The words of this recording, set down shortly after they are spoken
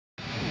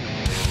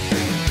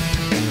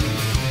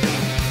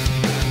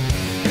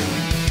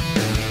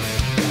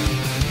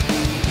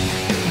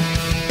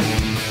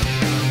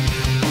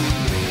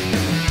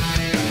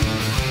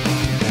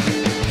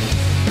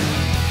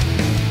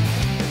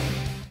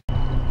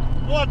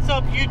What's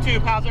up,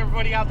 YouTube? How's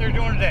everybody out there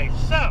doing today?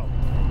 So,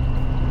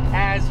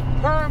 as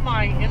per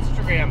my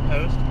Instagram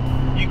post,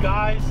 you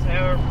guys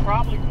are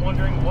probably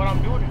wondering what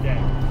I'm doing today.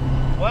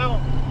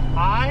 Well,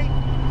 I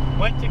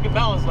went to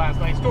Cabela's last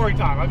night. Story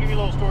time. I'll give you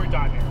a little story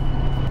time here.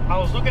 I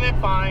was looking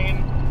at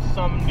buying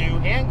some new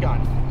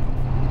handgun,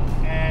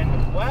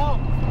 and well,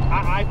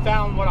 I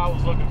found what I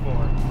was looking for.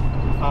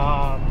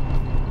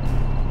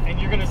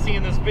 And you're gonna see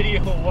in this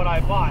video what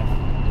I bought.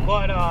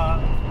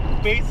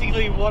 But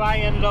basically, what I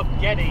ended up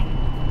getting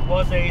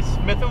was a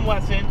Smith &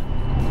 Wesson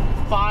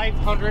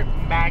 500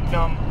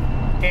 Magnum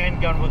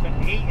handgun with an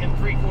 8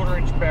 3/4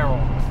 inch barrel.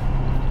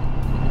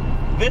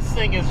 This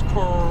thing is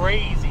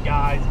crazy,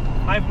 guys.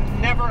 I've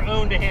never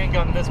owned a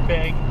handgun this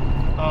big,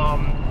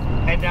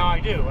 and now I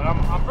do, and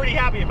I'm pretty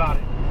happy about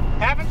it.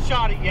 Haven't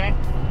shot it yet.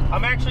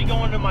 I'm actually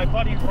going to my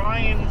buddy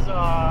Ryan's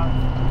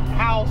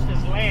house,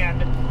 his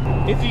land.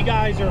 If you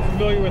guys are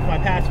familiar with my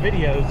past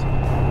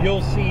videos,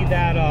 you'll see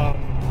that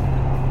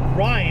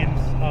Ryan's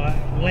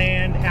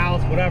land,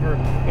 house, whatever,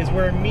 is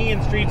where me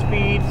and Street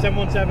Speed,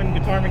 717,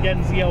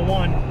 Guitarmageddon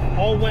ZL1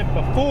 all went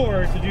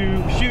before to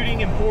do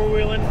shooting and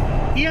four-wheeling.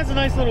 He has a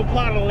nice little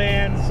plot of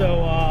land,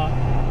 so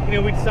you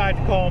know, we decided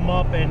to call him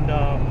up and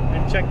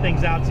check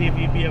things out, see if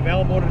he'd be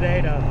available today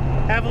to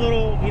have a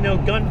little, you know,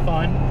 gun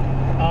fun.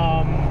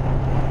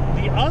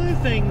 The other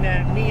thing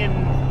that me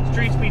and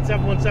Street Speed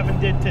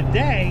 717 did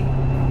today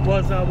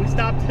was we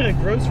stopped at a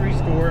grocery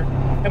store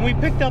and we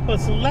picked up a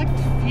select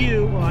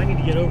few. Well, I need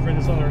to get over in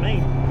this other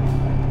lane.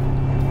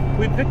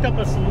 We picked up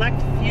a select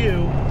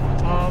few,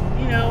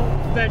 you know,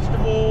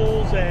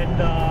 vegetables and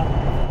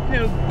you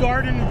know,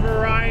 garden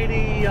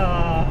variety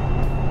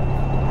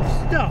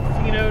stuff,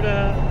 you know,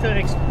 to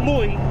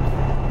exploit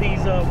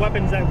these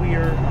weapons that we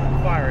are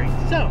firing.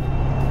 So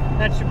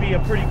that should be a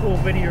pretty cool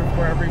video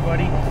for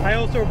everybody. I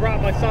also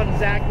brought my son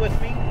Zach with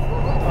me.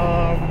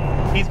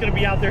 He's going to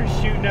be out there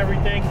shooting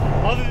everything.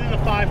 Other than the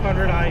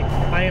 500,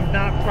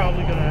 I'm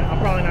probably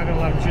not gonna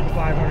let him shoot the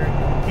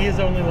 500. He is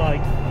only like,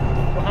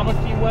 well, how much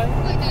do you weigh?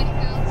 Like 90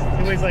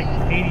 pounds. He weighs like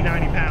 80,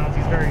 90 pounds.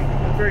 He's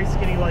very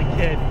skinny like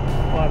kid.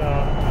 But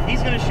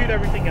he's going to shoot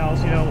everything else.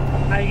 You know,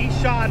 he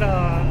shot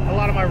a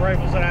lot of my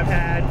rifles that I've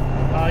had.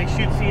 He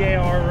shoots the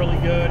AR really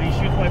good. He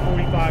shoots my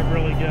 45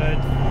 really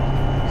good.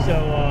 So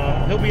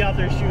he'll be out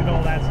there shooting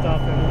all that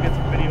stuff, and we'll get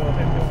some video of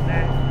him doing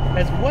that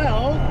as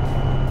well.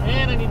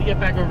 And I need to get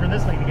back over in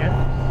this lane again.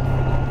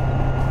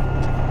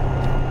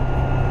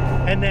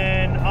 And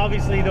then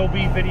obviously there'll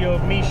be video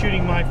of me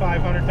shooting my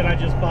 500 that I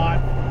just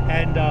bought,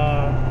 and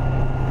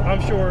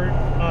I'm sure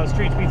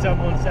Street Speed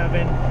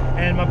 717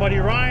 and my buddy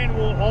Ryan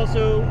will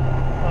also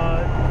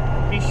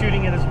be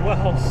shooting it as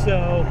well.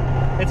 So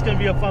it's going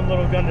to be a fun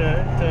little gun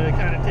to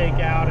kind of take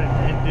out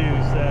and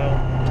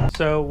do.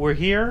 So we're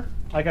here.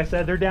 Like I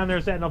said, they're down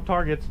there setting up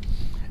targets,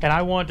 and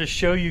I wanted to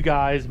show you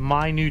guys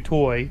my new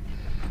toy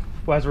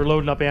as we're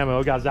loading up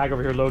ammo. Got Zach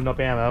over here loading up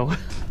ammo.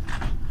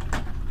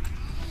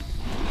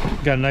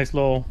 Got a nice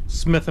little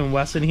Smith &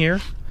 Wesson here.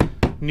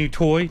 New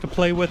toy to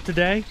play with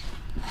today.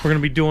 We're going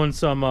to be doing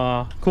some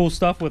cool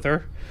stuff with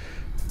her.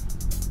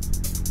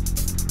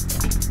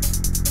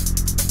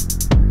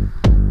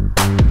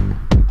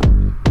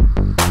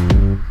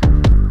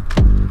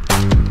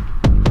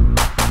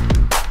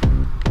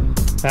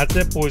 That's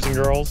it, boys and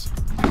girls.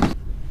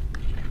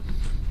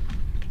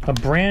 A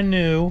brand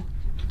new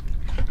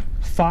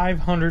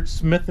 500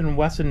 Smith &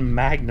 Wesson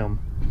Magnum.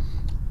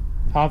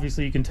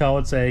 Obviously you can tell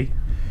it's a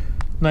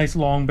nice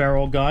long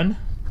barrel gun.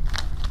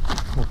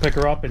 We'll pick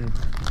her up and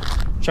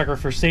check her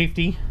for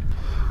safety.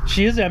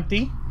 She is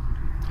empty,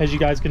 as you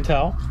guys can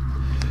tell.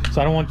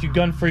 So I don't want you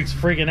gun freaks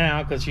freaking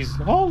out because she's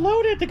all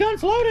loaded, the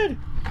gun's loaded.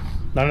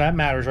 None of that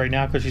matters right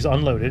now because she's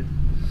unloaded.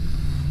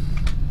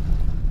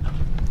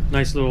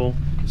 Nice little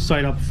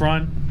sight up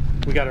front.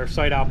 We got our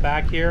sight out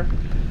back here.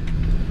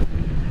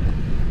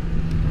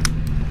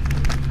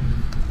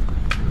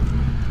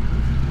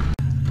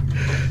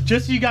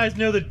 Just so you guys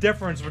know the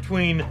difference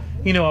between,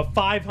 you know, a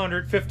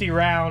 550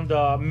 round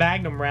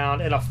Magnum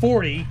round and a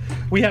 40,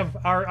 we have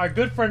our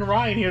good friend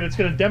Ryan here that's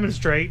going to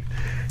demonstrate.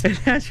 And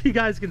as you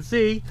guys can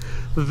see,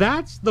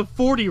 that's the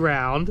 40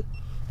 round,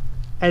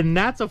 and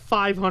that's a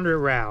 500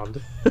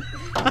 round.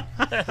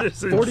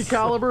 40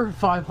 caliber,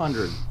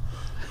 500.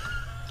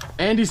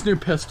 Andy's new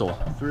pistol.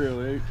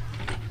 308.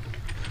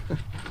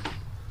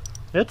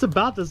 It's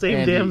about the same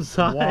Andy, damn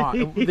size.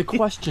 Why? The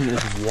question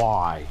is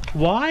why?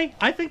 Why?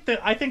 I think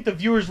the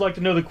viewers like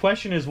to know. The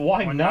question is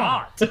why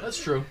not?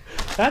 That's true.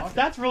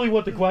 That's really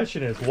what the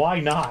question is. Why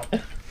not?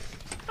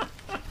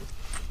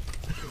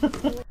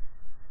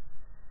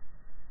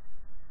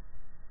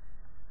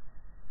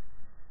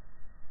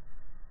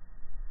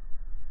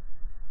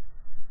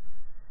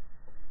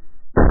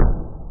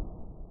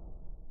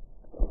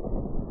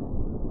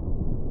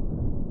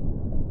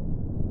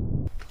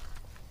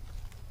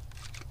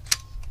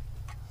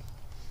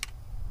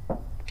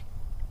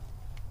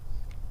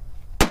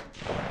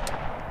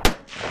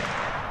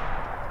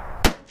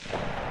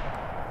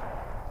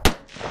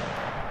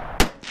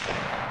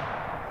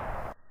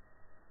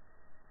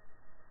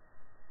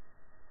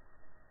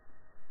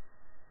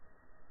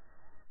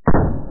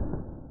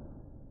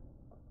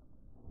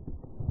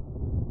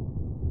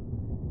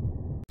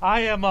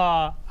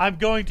 I'm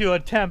going to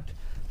attempt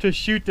to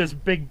shoot this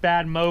big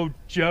bad Mo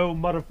Joe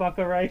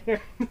motherfucker right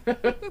here.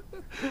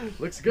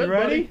 Looks good, you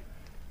ready? buddy.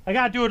 I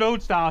gotta do it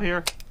old style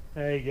here.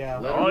 There you go.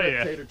 Let him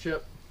rip, tater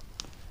chip.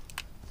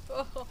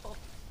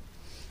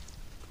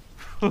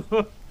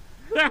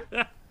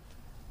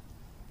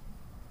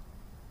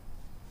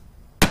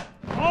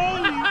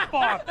 Holy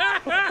fuck!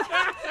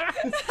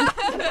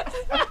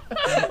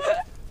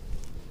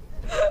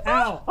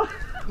 Ow!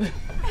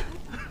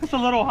 It's a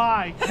little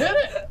high. Hit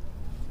it!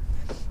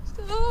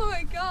 Oh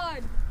my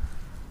god.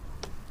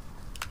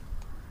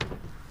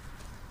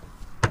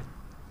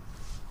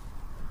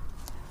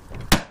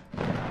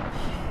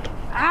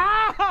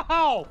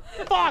 Ow!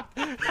 Fuck!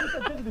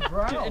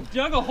 It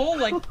dug a hole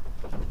like,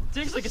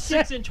 digs like a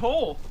 6-inch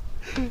hole.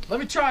 Let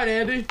me try it,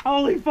 Andy.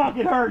 Holy fuck,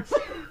 it hurts.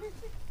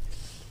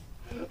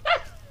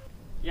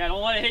 Yeah,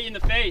 don't let it hit you in the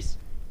face.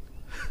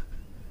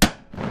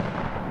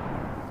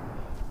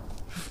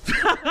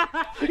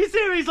 You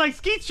see him? He's like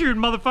skeet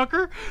shooting,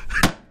 motherfucker.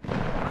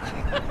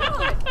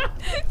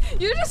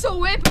 You're just a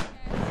whip.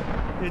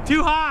 You're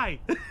too high.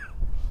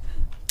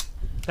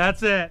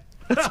 That's it.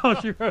 That's all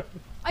she wrote.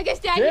 I guess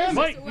Dad Damn, is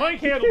Mike, just a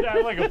Mike whip. handled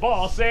that like a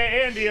boss.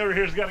 Andy over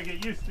here's got to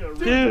get used to it.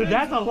 Dude,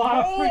 that's a lot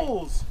of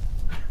holes.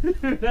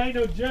 that ain't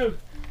no joke.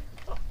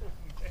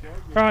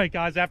 All right,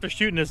 guys, after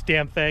shooting this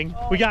damn thing,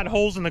 we got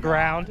holes in the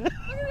ground. Look at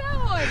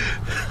that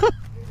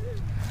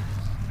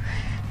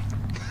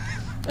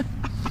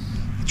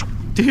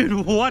one.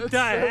 Dude, what That's the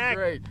so heck?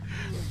 great.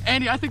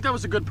 Andy, I think that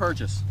was a good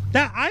purchase.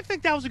 I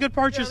think that was a good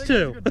purchase, Yeah, I think too.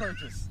 that was a good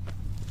purchase.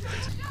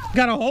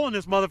 Got a hole in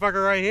this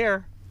motherfucker right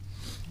here.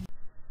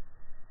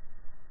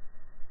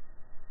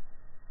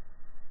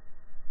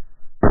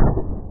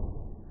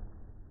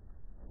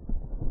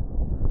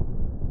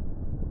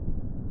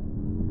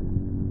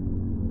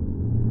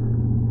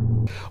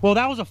 Well,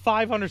 that was a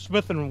 500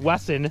 Smith &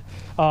 Wesson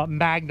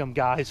Magnum,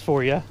 guys,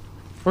 for you.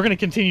 We're gonna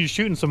continue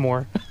shooting some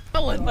more.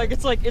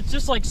 It's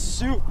just like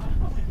soup.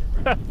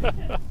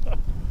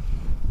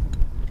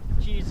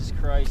 Jesus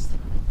Christ.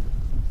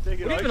 Take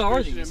it What ice even are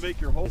fishing these? and make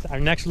your hole.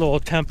 Our next little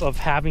attempt of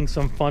having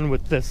some fun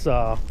with this,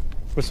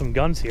 with some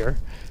guns here.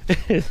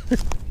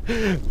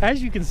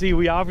 As you can see,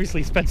 we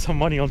obviously spent some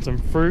money on some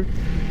fruit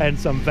and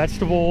some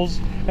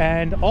vegetables,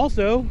 and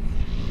also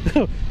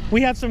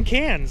we have some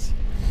cans.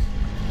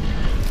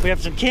 We have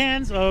some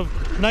cans of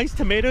nice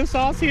tomato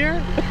sauce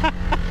here.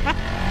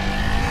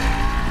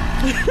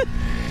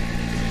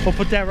 We'll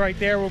put that right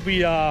there. We'll be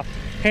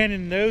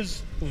handing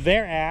those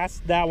their ass,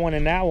 that one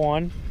and that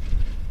one,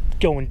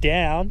 going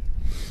down.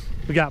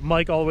 We got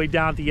Mike all the way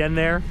down at the end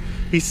there.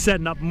 He's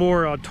setting up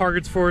more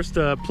targets for us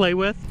to play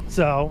with.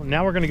 So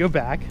now we're gonna go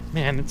back.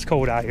 Man, it's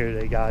cold out here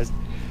today, guys.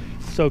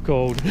 So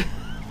cold.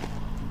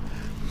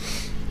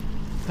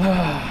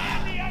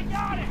 I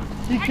got it!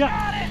 You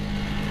got it!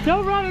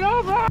 Don't run it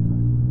over!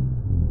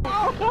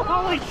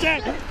 Holy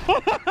shit!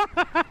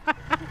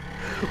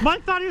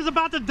 Mike thought he was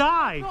about to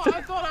die. Oh,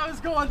 I thought I was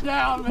going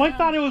down, man. Mike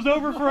thought it was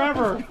over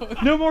forever.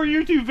 No more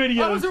YouTube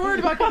videos. I wasn't worried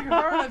about getting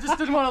hurt. I just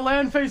didn't want to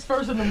land face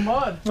first in the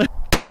mud. A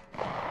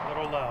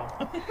little low.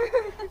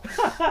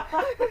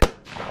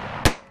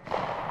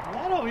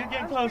 Little, you're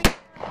getting close.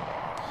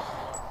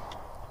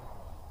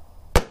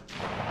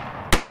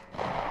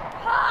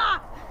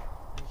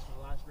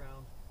 Last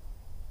round.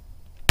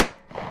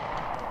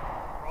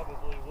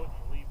 Probably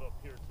wouldn't leave up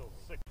here till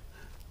 6.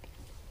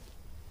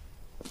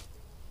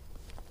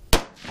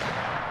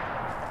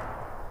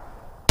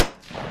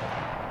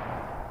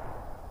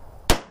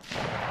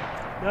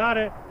 Got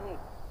it.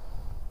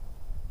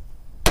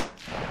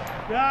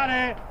 Got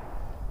it.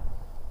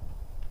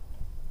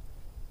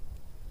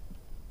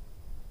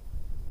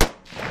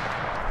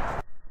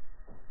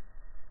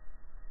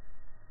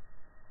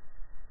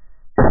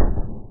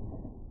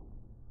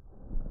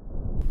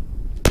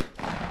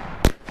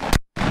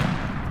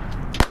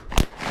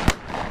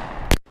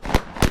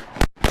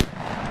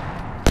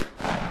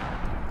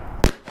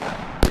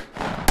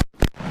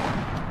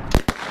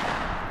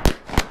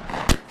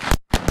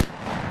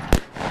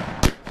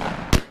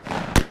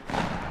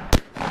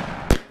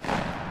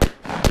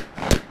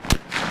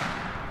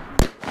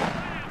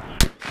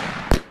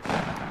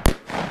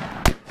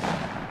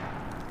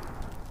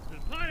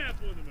 There's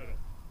pineapple in the middle.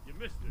 You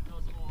missed it. That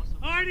was awesome.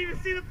 I didn't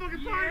even see the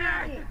fucking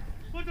pineapple.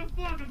 What the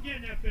fuck? I'm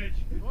getting that bitch.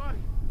 What?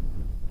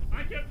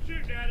 I kept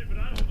shooting at it, but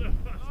I don't know.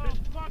 Oh,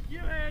 fuck you,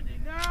 Andy.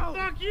 No.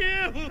 Fuck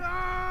you.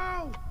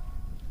 No.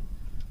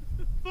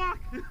 Fuck.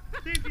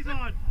 Safety's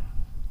on.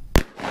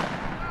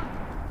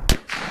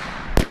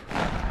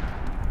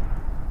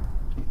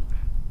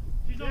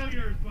 She's all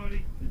yours,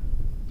 buddy.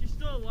 She's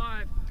still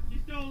alive.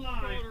 She's still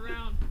alive. Throw it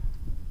around.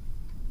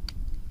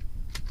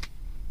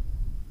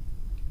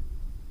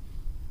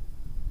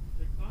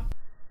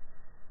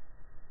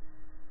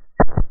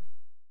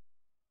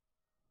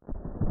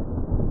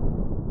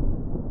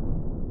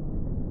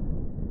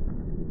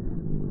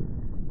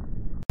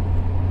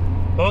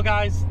 Well,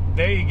 guys,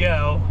 there you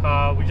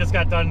go. We just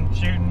got done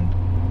shooting.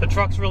 The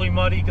truck's really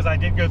muddy because I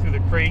did go through the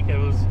creek. It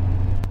was,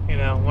 you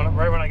know,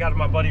 right when I got to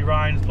my buddy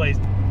Ryan's place,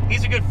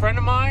 He's a good friend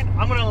of mine.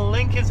 I'm going to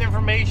link his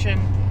information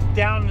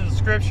down in the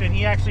description.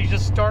 He actually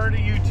just started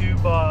a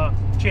YouTube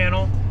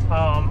channel.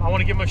 I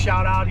want to give him a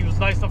shout out. He was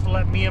nice enough to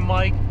let me and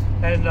Mike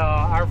and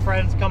our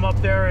friends come up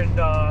there and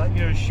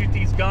you know, shoot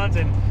these guns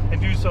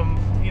and do some,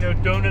 you know,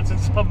 donuts and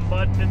some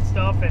mudding and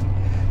stuff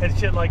and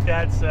shit like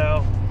that.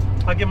 So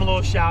I'll give him a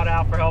little shout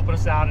out for helping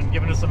us out and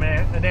giving us an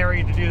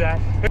area to do that.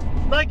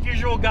 Like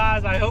usual,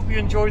 guys, I hope you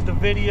enjoyed the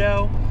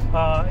video.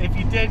 If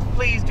you did,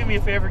 please do me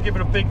a favor, give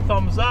it a big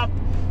thumbs up.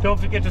 Don't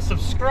forget to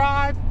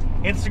subscribe.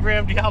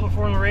 Instagram, Diablo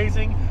Formula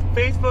Racing.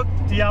 Facebook,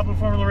 Diablo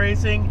Formula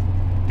Racing.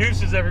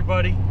 Deuces,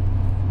 everybody.